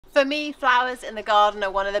For me, flowers in the garden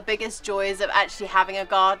are one of the biggest joys of actually having a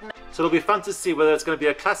garden. So it'll be fun to see whether it's going to be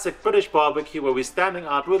a classic British barbecue where we're standing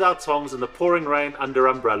out with our tongs in the pouring rain under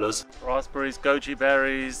umbrellas. Raspberries, goji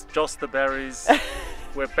berries, josta berries.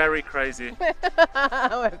 We're berry crazy.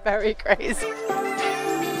 We're very crazy.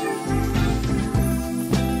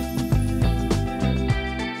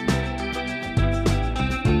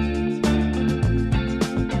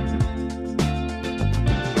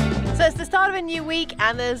 So it's the start of a new week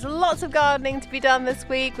and there's lots of gardening to be done this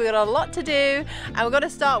week. We've got a lot to do and we're going to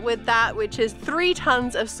start with that, which is 3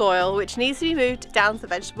 tons of soil which needs to be moved down to the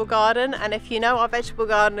vegetable garden. And if you know, our vegetable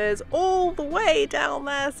garden is all the way down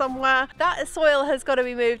there somewhere. That soil has got to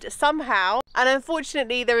be moved somehow, and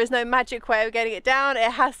unfortunately there is no magic way of getting it down.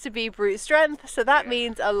 It has to be brute strength, so that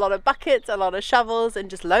means a lot of buckets, a lot of shovels, and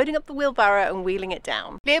just loading up the wheelbarrow and wheeling it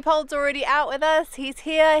down. Leopold's already out with us. He's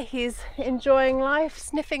here, he's enjoying life,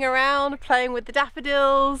 sniffing around, playing with the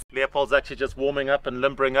daffodils. Leopold's actually just warming up and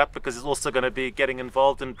limbering up because he's also going to be getting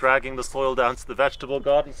involved in dragging the soil down to the vegetable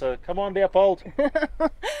garden. So come on, Leopold.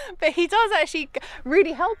 But he does actually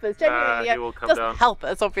really help us, genuinely. He will come doesn't down. help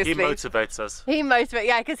us, obviously. He motivates us. He motivates,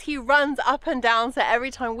 yeah, because he runs up and down. So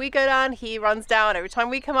every time we go down, he runs down. Every time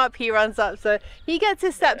we come up, he runs up. So he gets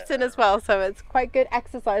his steps in as well. So it's quite good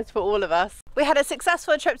exercise for all of us. We had a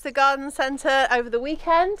successful trip to the garden centre over the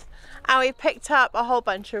weekend and we picked up a whole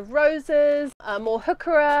bunch of roses, more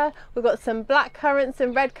heuchera. We've got some black currants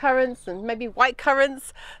and red currants and maybe white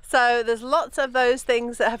currants. So there's lots of those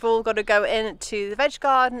things that have all got to go into the veg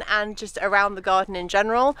garden and just around the garden in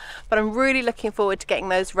general. But I'm really looking forward to getting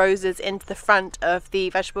those roses into the front of the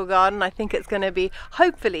vegetable garden. I think it's going to be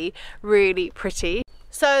hopefully really pretty.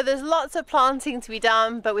 So there's lots of planting to be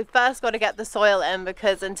done, but we've first got to get the soil in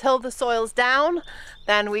because until the soil's down,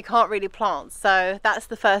 then we can't really plant. So that's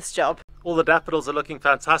the first job. All the daffodils are looking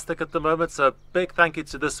fantastic at the moment, so big thank you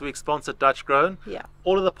to this week's sponsor, Dutch Grown. Yeah.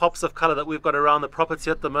 All of the pops of colour that we've got around the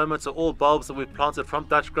property at the moment are all bulbs that we've planted from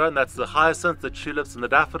Dutch Grown. That's the hyacinth, the tulips and the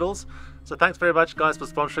daffodils. So thanks very much guys for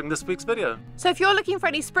sponsoring this week's video. So if you're looking for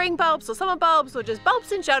any spring bulbs or summer bulbs or just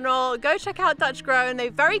bulbs in general, go check out Dutch Grown.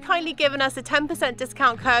 They've very kindly given us a 10%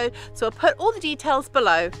 discount code, so I'll put all the details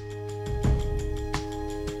below.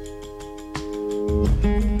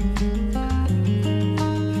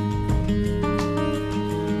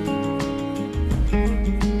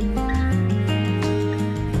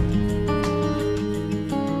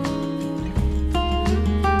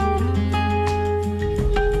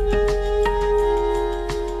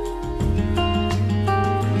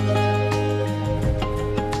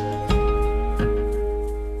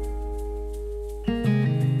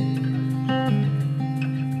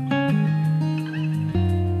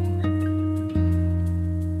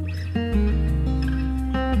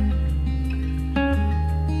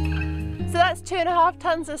 That's 2.5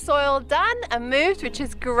 tons of soil done and moved, which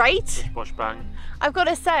is great. Bosh bang. I've got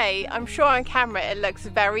to say, I'm sure on camera it looks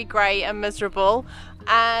very grey and miserable,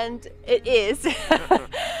 and it is.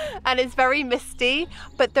 And it's very misty,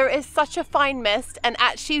 but there is such a fine mist, and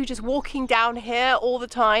actually just walking down here all the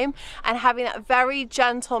time and having that very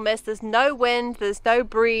gentle mist. There's no wind, there's no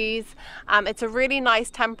breeze. It's a really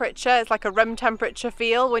nice temperature. It's like a room temperature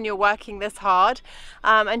feel when you're working this hard,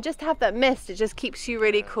 and just have that mist, it just keeps you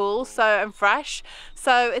really cool and fresh.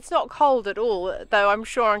 So it's not cold at all, though I'm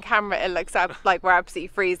sure on camera it looks like we're absolutely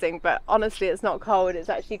freezing, but honestly it's not cold. It's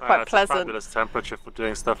actually quite pleasant. It's a fabulous temperature for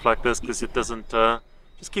doing stuff like this because it doesn't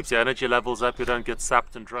just keeps your energy levels up. You don't get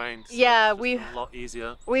sapped and drained. So yeah, it's a lot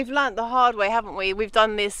easier. We've learnt the hard way, haven't we? We've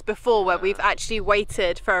done this before where we've actually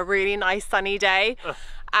waited for a really nice sunny day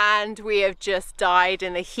and we have just died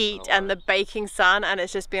in the heat and the baking sun, and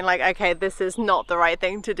it's just been like, okay, this is not the right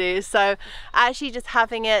thing to do. So actually just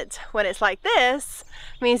having it when it's like this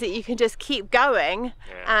means that you can just keep going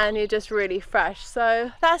and you're just really fresh.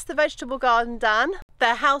 So that's the vegetable garden done.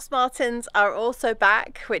 The house martins are also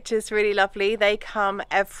back, which is really lovely. They come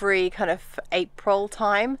every kind of April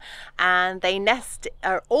time and they nest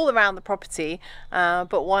all around the property,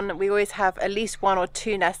 but we always have at least 1 or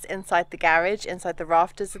 2 nests inside the garage, inside the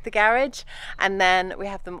rafters of the garage, and then we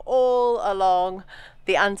have them all along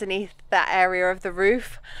the underneath that area of the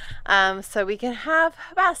roof, so we can have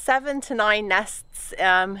about 7 to 9 nests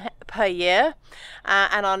per year,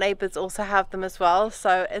 and our neighbours also have them as well.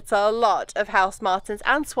 So it's a lot of house martins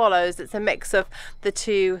and swallows. It's a mix of the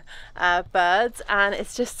two birds, and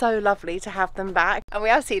it's just so lovely to have them back. And we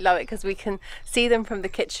absolutely love it because we can see them from the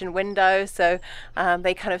kitchen window. So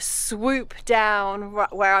they kind of swoop down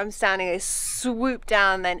where I'm standing. They swoop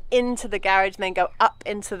down, then into the garage, and then go up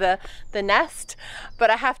into the nest. But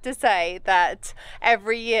I have to say that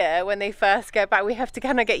every year when they first get back, we have to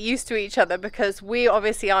kind of get used to each other, because we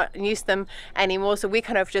obviously aren't used to them anymore. So we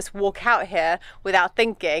kind of just walk out here without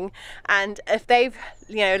thinking, and if they've,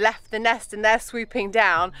 you know, left the nest and they're swooping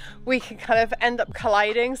down, we can kind of end up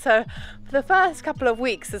colliding. So for the first couple of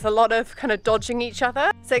weeks there's a lot of kind of dodging each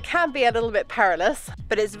other, so it can be a little bit perilous,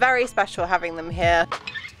 but it's very special having them here.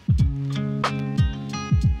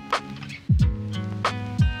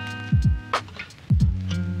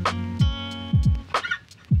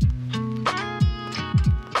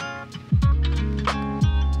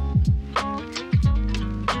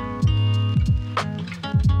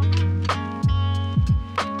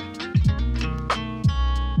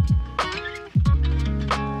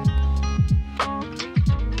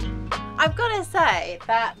 I've got to say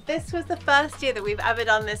that this was the first year that we've ever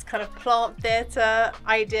done this kind of plant theatre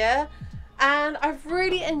idea, and I've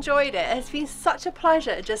really enjoyed it. It's been such a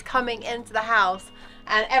pleasure just coming into the house,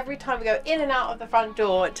 and every time we go in and out of the front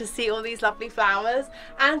door, to see all these lovely flowers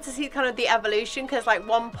and to see kind of the evolution, because like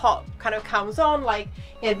one pot kind of comes on, like,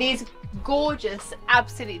 you know, these gorgeous,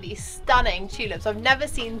 absolutely stunning tulips. I've never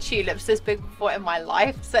seen tulips this big before in my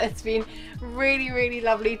life, so it's been really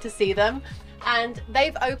lovely to see them. And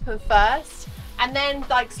they've opened first, and then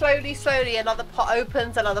like slowly another pot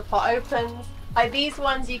opens, another pot opens. Like these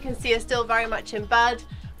ones you can see are still very much in bud,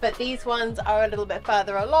 but these ones are a little bit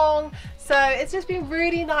further along. So it's just been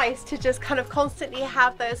really nice to just kind of constantly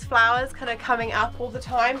have those flowers kind of coming up all the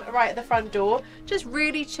time right at the front door. Just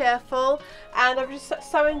really cheerful, and I've just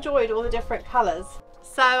so enjoyed all the different colours.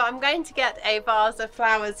 So I'm going to get a vase of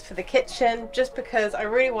flowers for the kitchen, just because I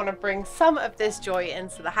really want to bring some of this joy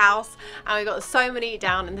into the house, and we've got so many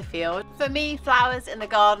down in the field. For me, flowers in the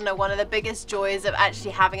garden are one of the biggest joys of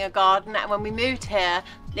actually having a garden. And when we moved here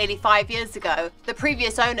nearly 5 years ago, the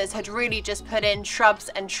previous owners had really just put in shrubs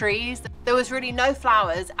and trees. There was really no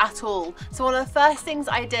flowers at all. So one of the first things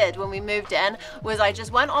I did when we moved in was I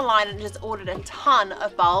just went online and just ordered a ton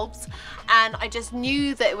of bulbs, and I just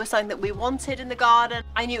knew that it was something that we wanted in the garden.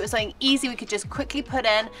 I knew it was something easy we could just quickly put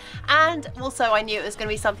in, and also I knew it was going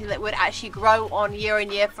to be something that would actually grow on year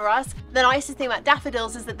and year for us. The nicest thing about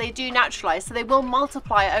daffodils is that they do naturalize, so they will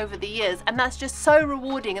multiply over the years, and that's just so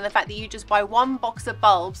rewarding in the fact that you just buy one box of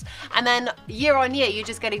bulbs, and then year on year you're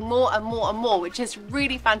just getting more and more and more, which is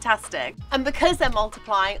really fantastic. And because they're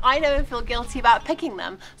multiplying, I never feel guilty about picking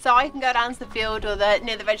them. So I can go down to the field or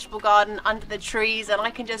near the vegetable garden under the trees, and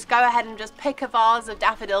I can just go ahead and just pick a vase of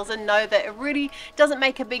daffodils and know that it really doesn't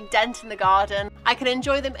make a big dent in the garden. I can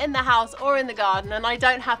enjoy them in the house or in the garden, and I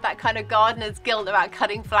don't have that kind of gardener's guilt about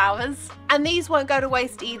cutting flowers. And these won't go to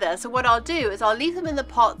waste either. So what I'll do is I'll leave them in the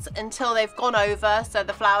pots until they've gone over, so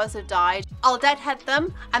the flowers have died. I'll deadhead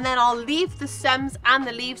them, and then I'll leave the stems and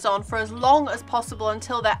the leaves on for as long as possible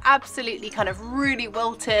until they're absolutely kind of really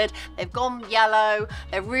wilted, they've gone yellow,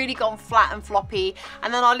 they've really gone flat and floppy,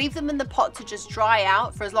 and then I'll leave them in the pot to just dry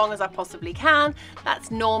out for as long as I possibly can. That's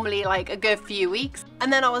normally like a good few weeks.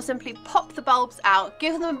 And then I will simply pop the bulbs out,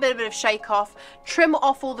 give them a bit of shake off, trim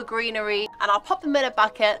off all the greenery, and I'll pop them in a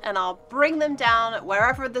bucket, and I'll bring them down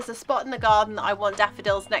wherever there's a spot in the garden that I want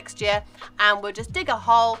daffodils next year, and we'll just dig a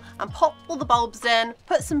hole and pop all the bulbs in,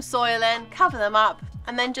 put some soil in, cover them up,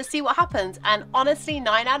 and then just see what happens. And honestly,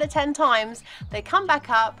 9 out of 10 times they come back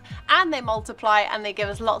up and they multiply, and they give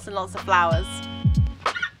us lots and lots of flowers.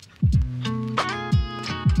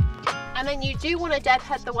 And then you do want to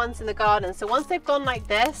deadhead the ones in the garden. So once they've gone like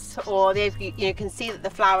this, or you can see that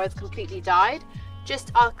the flower has completely died,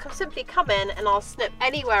 I'll simply come in and I'll snip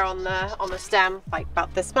anywhere on the stem, like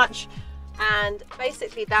about this much, and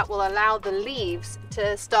basically that will allow the leaves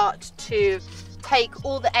to start to take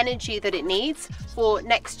all the energy that it needs for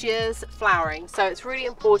next year's flowering. So it's really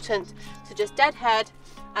important to just deadhead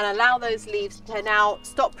and allow those leaves to now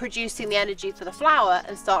stop producing the energy for the flower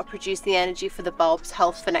and start producing the energy for the bulb's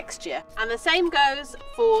health for next year. And the same goes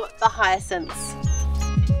for the hyacinths.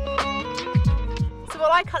 So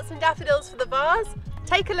while I cut some daffodils for the vase,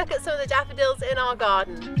 take a look at some of the daffodils in our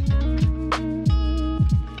garden.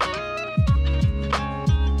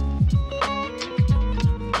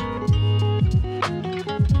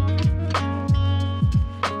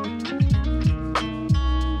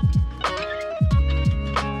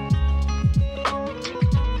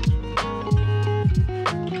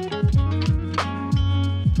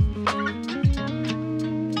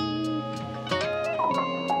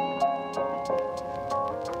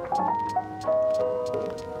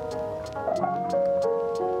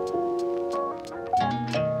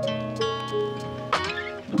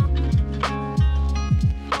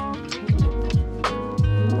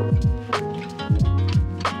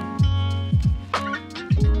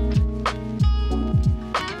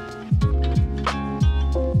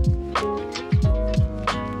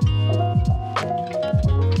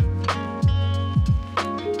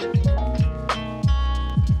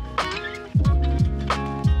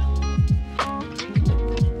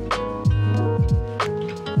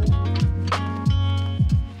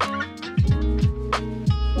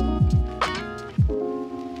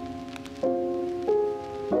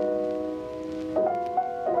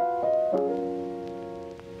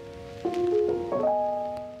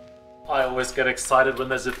 always get excited when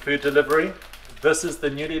there's a food delivery. This is the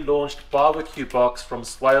newly launched barbecue box from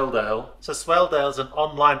Swaledale. So Swaledale is an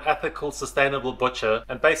online ethical sustainable butcher,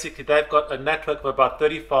 and basically they've got a network of about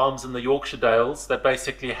 30 farms in the Yorkshire Dales that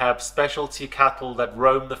basically have specialty cattle that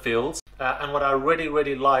roam the fields. And what I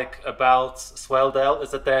really like about Swaledale is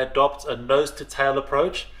that they adopt a nose to tail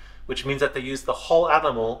approach, which means that they use the whole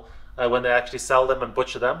animal when they actually sell them and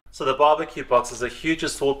butcher them. So the barbecue box is a huge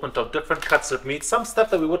assortment of different cuts of meat, some stuff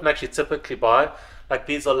that we wouldn't actually typically buy. Like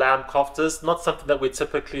these are lamb koftas, not something that we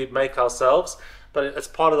typically make ourselves, but as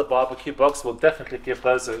part of the barbecue box, we'll definitely give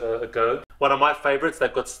those a go. One of my favorites,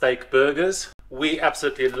 they've got steak burgers. We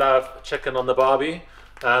absolutely love chicken on the barbie.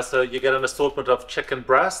 So you get an assortment of chicken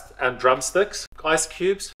breast and drumsticks, ice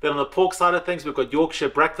cubes. Then on the pork side of things, we've got Yorkshire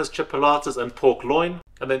breakfast chipolatas and pork loin.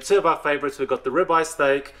 And then two of our favorites, we've got the ribeye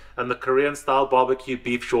steak and the Korean style barbecue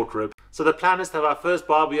beef short rib. So the plan is to have our first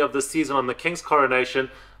barbie of the season on the King's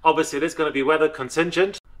Coronation. Obviously it is going to be weather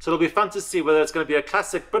contingent, so it'll be fun to see whether it's going to be a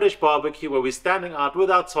classic British barbecue where we're standing out with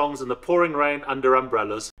our tongs in the pouring rain under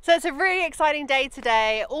umbrellas. So it's a really exciting day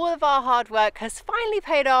today. All of our hard work has finally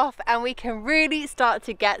paid off and we can really start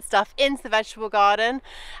to get stuff into the vegetable garden.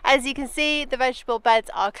 As you can see, the vegetable beds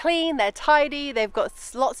are clean, they're tidy, they've got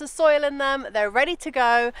lots of soil in them, they're ready to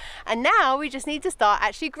go, and now we just need to start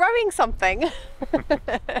actually growing something.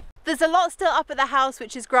 There's a lot still up at the house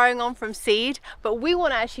which is growing on from seed, but we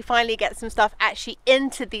want to actually finally get some stuff actually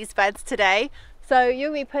into these beds today. So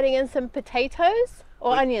you'll be putting in some potatoes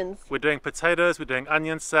or onions? We're doing potatoes, we're doing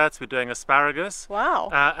onion sets, we're doing asparagus. Wow.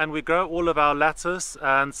 And we grow all of our lettuce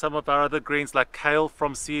and some of our other greens like kale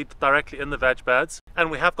from seed directly in the veg beds.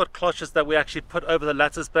 And we have got cloches that we actually put over the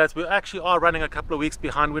lettuce beds. We actually are running a couple of weeks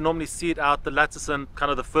behind. We normally seed out the lettuce in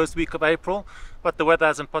kind of the first week of April, but the weather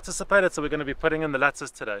hasn't participated, so we're going to be putting in the lettuce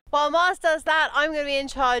today. While Mars does that, I'm going to be in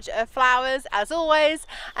charge of flowers as always,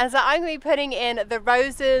 and so I'm going to be putting in the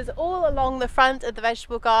roses all along the front of the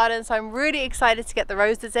vegetable garden. So I'm really excited to get the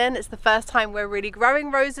roses in. It's the first time we're really growing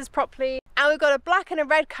roses properly. And we've got a black and a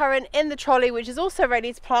red currant in the trolley, which is also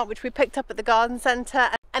ready to plant, which we picked up at the garden centre.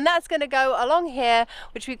 And that's going to go along here,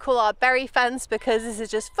 which we call our berry fence, because this is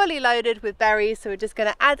just fully loaded with berries. So we're just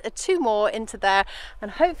going to add two more into there and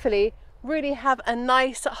hopefully really have a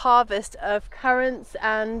nice harvest of currants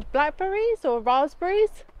and blackberries or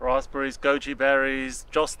raspberries. Raspberries, goji berries,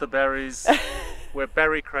 josta berries. We're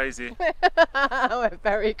berry crazy. We're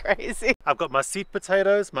very crazy. I've got my seed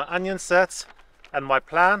potatoes, my onion sets, and my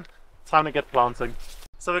plan. Time to get planting.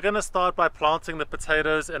 So we're going to start by planting the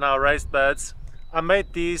potatoes in our raised beds. I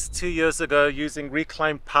made these 2 years ago using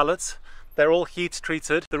reclaimed pallets. They're all heat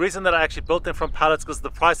treated. The reason that I actually built them from pallets because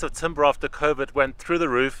the price of timber after COVID went through the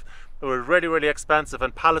roof. They were really expensive,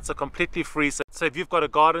 and pallets are completely free. So if you've got a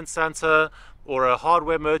garden center or a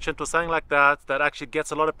hardware merchant or something like that that actually gets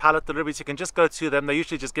a lot of pallet deliveries, you can just go to them. They're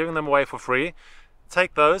usually just giving them away for free.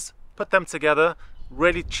 Take those, put them together.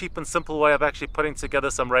 Really cheap and simple way of actually putting together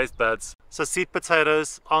some raised beds. So seed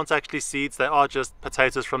potatoes aren't actually seeds, they are just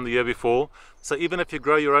potatoes from the year before. So even if you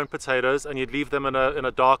grow your own potatoes and you leave them in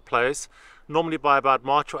a dark place, normally by about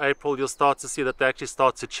March or April you'll start to see that they actually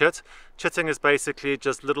start to chit. Chitting is basically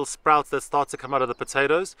just little sprouts that start to come out of the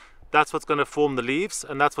potatoes. That's what's going to form the leaves,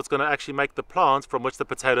 and that's what's going to actually make the plant from which the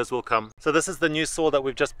potatoes will come. So this is the new soil that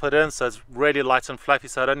we've just put in, so it's really light and fluffy,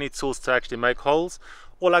 so I don't need tools to actually make holes.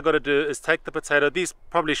 All I got to do is take the potato. These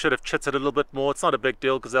probably should have chitted a little bit more. It's not a big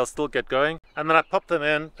deal because they'll still get going. And then I pop them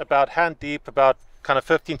in about hand deep, about kind of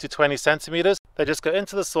 15 to 20 centimeters. They just go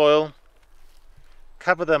into the soil,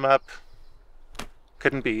 cover them up.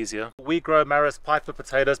 Couldn't be easier. We grow Maris Piper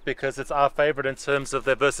potatoes because it's our favorite in terms of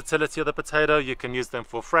their versatility of the potato. You can use them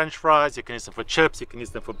for French fries, you can use them for chips, you can use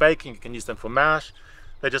them for baking, you can use them for mash.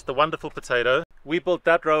 They're just a wonderful potato. We built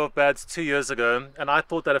that row of beds 2 years ago, and I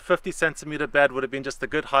thought that a 50 centimeter bed would have been just a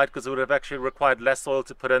good height because it would have actually required less soil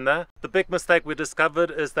to put in there. The big mistake we discovered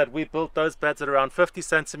is that we built those beds at around 50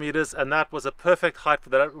 centimeters, and that was a perfect height for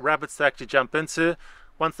the rabbits to actually jump into.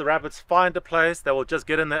 Once the rabbits find a place, they will just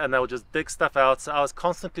get in there and they will just dig stuff out. So I was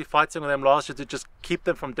constantly fighting with them last year to just keep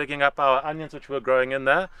them from digging up our onions which were growing in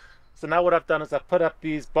there. So now what I've done is I've put up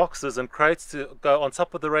these boxes and crates to go on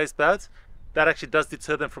top of the raised beds. That actually does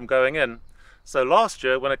deter them from going in. So last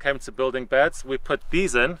year when it came to building beds, we put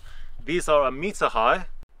these in. These are 1 meter high.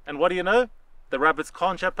 And what do you know? The rabbits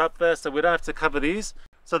can't jump up there, so we don't have to cover these.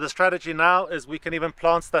 So the strategy now is we can even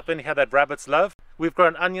plant stuff in here that rabbits love. We've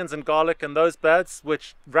grown onions and garlic in those beds,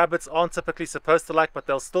 which rabbits aren't typically supposed to like, but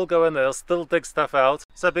they'll still go in there, they'll still dig stuff out.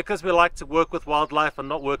 So because we like to work with wildlife and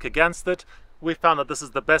not work against it, we found that this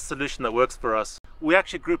is the best solution that works for us. We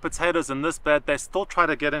actually grew potatoes in this bed. They still try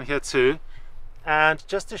to get in here too. And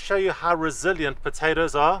just to show you how resilient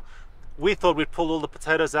potatoes are, We thought we'd pull all the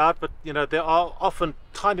potatoes out, but you know, there are often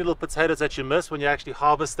tiny little potatoes that you miss when you're actually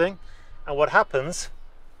harvesting. And what happens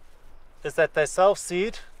is that they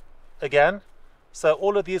self-seed again. So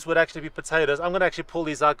all of these would actually be potatoes. I'm going to actually pull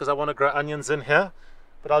these out because I want to grow onions in here,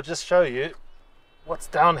 but I'll just show you what's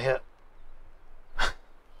down here.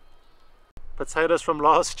 Potatoes from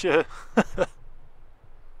last year.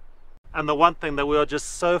 And the one thing that we are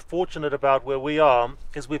just so fortunate about where we are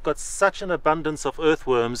is we've got such an abundance of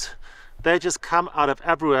earthworms. They just come out of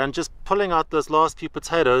everywhere, and just pulling out those last few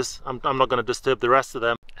potatoes, I'm not going to disturb the rest of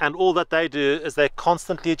them. And all that they do is they're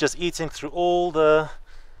constantly just eating through all the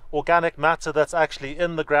organic matter that's actually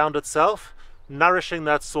in the ground itself, nourishing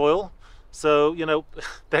that soil. So, you know,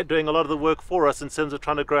 they're doing a lot of the work for us in terms of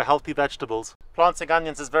trying to grow healthy vegetables. Planting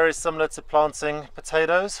onions is very similar to planting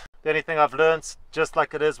potatoes. The only thing I've learned, just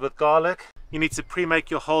like it is with garlic, you need to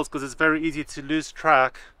pre-make your holes because it's very easy to lose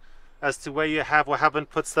track as to where you have or haven't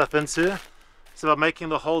put stuff into. So by making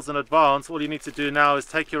the holes in advance, all you need to do now is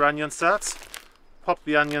take your onion sets, pop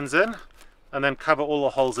the onions in, and then cover all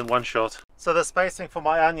the holes in one shot. So the spacing for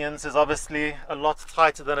my onions is obviously a lot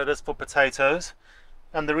tighter than it is for potatoes.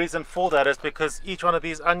 And the reason for that is because each one of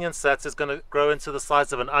these onion sets is going to grow into the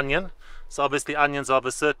size of an onion. So obviously onions are of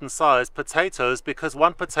a certain size. Potatoes, because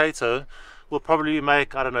one potato will probably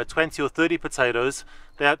make, I don't know, 20 or 30 potatoes,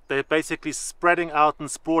 they're basically spreading out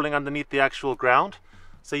and sprawling underneath the actual ground.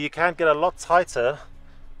 So you can get a lot tighter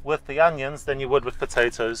with the onions than you would with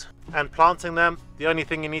potatoes. And planting them, the only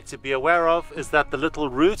thing you need to be aware of is that the little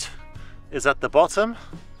root is at the bottom.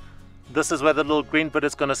 This is where the little green bit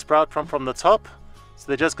is going to sprout from the top. So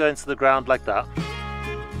they just go into the ground like that.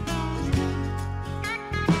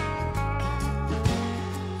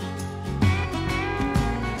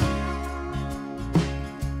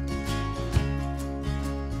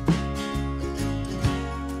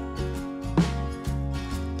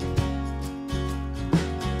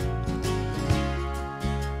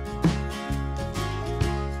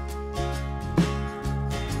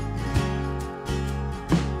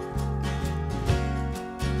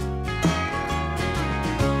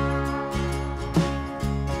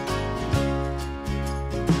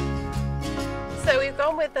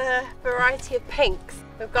 With a variety of pinks.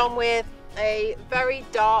 We've gone with a very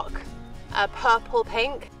dark purple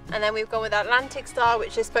pink, and then we've gone with Atlantic Star,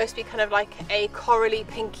 which is supposed to be kind of like a corally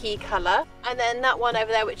pinky colour, and then that one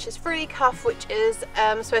over there which is Fruity Cuff, which is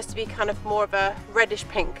supposed to be kind of more of a reddish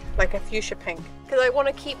pink, like a fuchsia pink. Because I want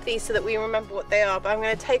to keep these so that we remember what they are, but I'm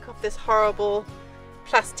going to take off this horrible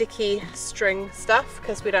plasticky string stuff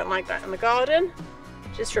because we don't like that in the garden.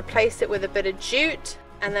 Just replace it with a bit of jute.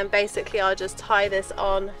 And then basically I'll just tie this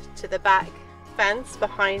on to the back fence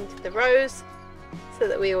behind the rose so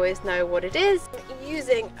that we always know what it is.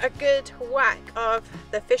 Using a good whack of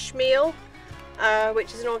the fish meal,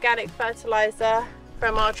 which is an organic fertilizer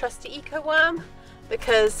from our trusty eco worm,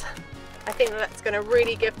 because I think that's going to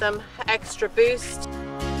really give them an extra boost.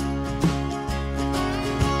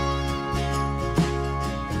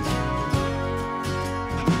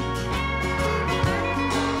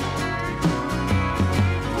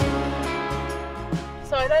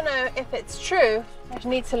 So I don't know if it's true. I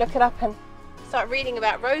need to look it up and start reading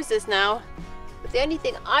about roses now. But the only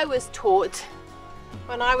thing I was taught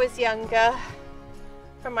when I was younger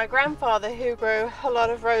from my grandfather, who grew a lot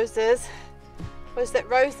of roses, was that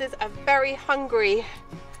roses are very hungry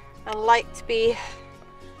and like to be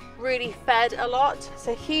really fed a lot.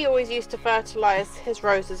 So he always used to fertilize his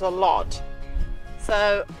roses a lot.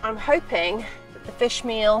 So I'm hoping that the fish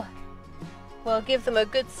meal will give them a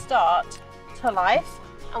good start to life,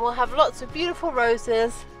 and we'll have lots of beautiful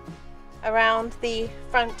roses around the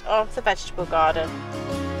front of the vegetable garden.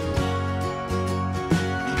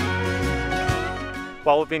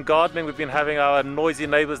 While we've been gardening, we've been having our noisy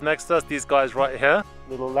neighbors next to us, these guys right here.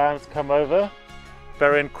 Little lambs come over,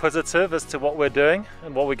 very inquisitive as to what we're doing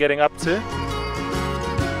and what we're getting up to.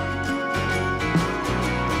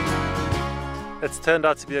 It's turned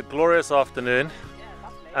out to be a glorious afternoon.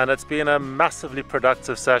 And it's been a massively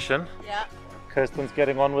productive session. Yeah. Kirsten's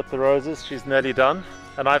getting on with the roses, she's nearly done.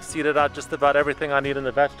 And I've seeded out just about everything I need in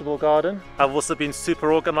the vegetable garden. I've also been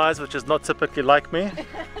super organized, which is not typically like me.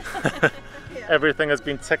 Everything has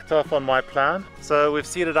been ticked off on my plan. So we've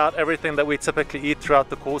seeded out everything that we typically eat throughout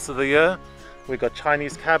the course of the year. We've got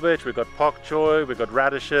Chinese cabbage, we've got pak choy, we've got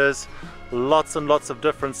radishes, lots and lots of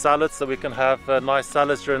different salads so we can have nice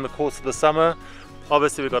salads during the course of the summer.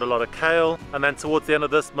 Obviously we've got a lot of kale, and then towards the end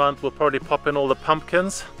of this month we'll probably pop in all the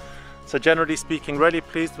pumpkins. So generally speaking, really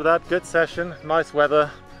pleased with that. Good session, nice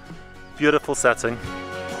weather, beautiful setting.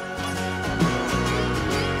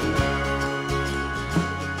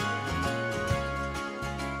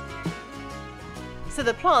 of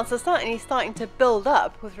the plants are certainly starting to build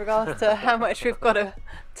up with regards to how much we've got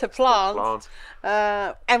to plant.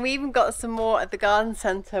 And we even got some more at the garden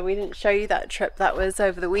centre. We didn't show you that trip, that was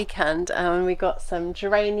over the weekend. And we got some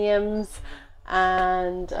geraniums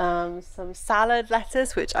and some salad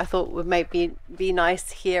lettuce, which I thought would maybe be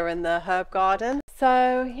nice here in the herb garden.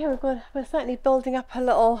 So yeah, we're certainly building up a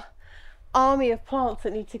little army of plants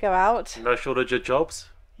that need to go out. No shortage of jobs.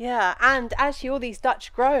 Yeah, and actually all these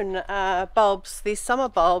Dutch grown bulbs, these summer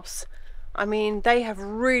bulbs, I mean, they have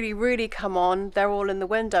really come on. They're all in the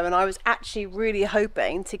window, and I was actually really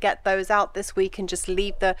hoping to get those out this week and just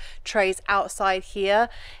leave the trays outside here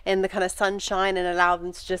in the kind of sunshine and allow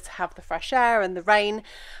them to just have the fresh air and the rain.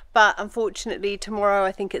 But unfortunately tomorrow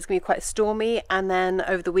I think it's going to be quite stormy, and then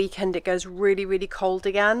over the weekend it goes really cold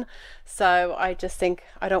again. So I just think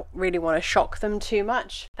I don't really want to shock them too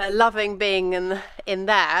much. They're loving being in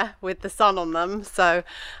there with the sun on them, so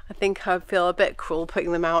I think I'd feel a bit cruel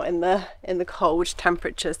putting them out in the cold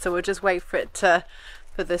temperatures. So we'll just wait for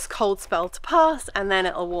this cold spell to pass, and then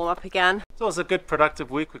it'll warm up again. So it was a good productive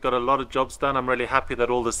week. We got a lot of jobs done. I'm really happy that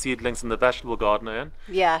all the seedlings in the vegetable garden are in.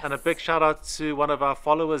 Yes. And a big shout out to one of our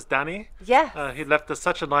followers, Danny. Yes. He left us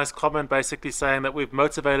such a nice comment basically saying that we've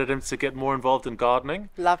motivated him to get more involved in gardening.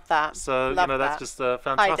 Love that. So Love that's just a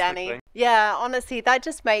fantastic Hi, Danny. thing. Yeah, honestly, that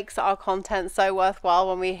just makes our content so worthwhile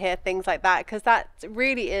when we hear things like that, because that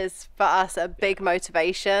really is for us a big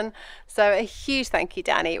motivation. So a huge thank you,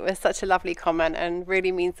 Danny. It was such a lovely comment and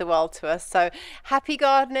really means the world to us. So happy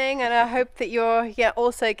gardening, and I hope that you're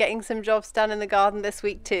also getting some jobs done in the garden this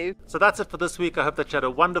week too. So that's it for this week. I hope that you had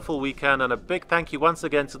a wonderful weekend, and a big thank you once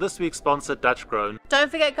again to this week's sponsor, Dutch Grown.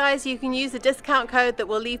 Don't forget guys, you can use the discount code that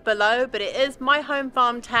we'll leave below, but it is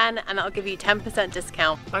myhomefarm10 and that'll give you 10%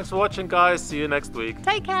 discount. Thanks for watching guys. See you next week.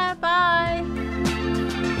 Take care, bye.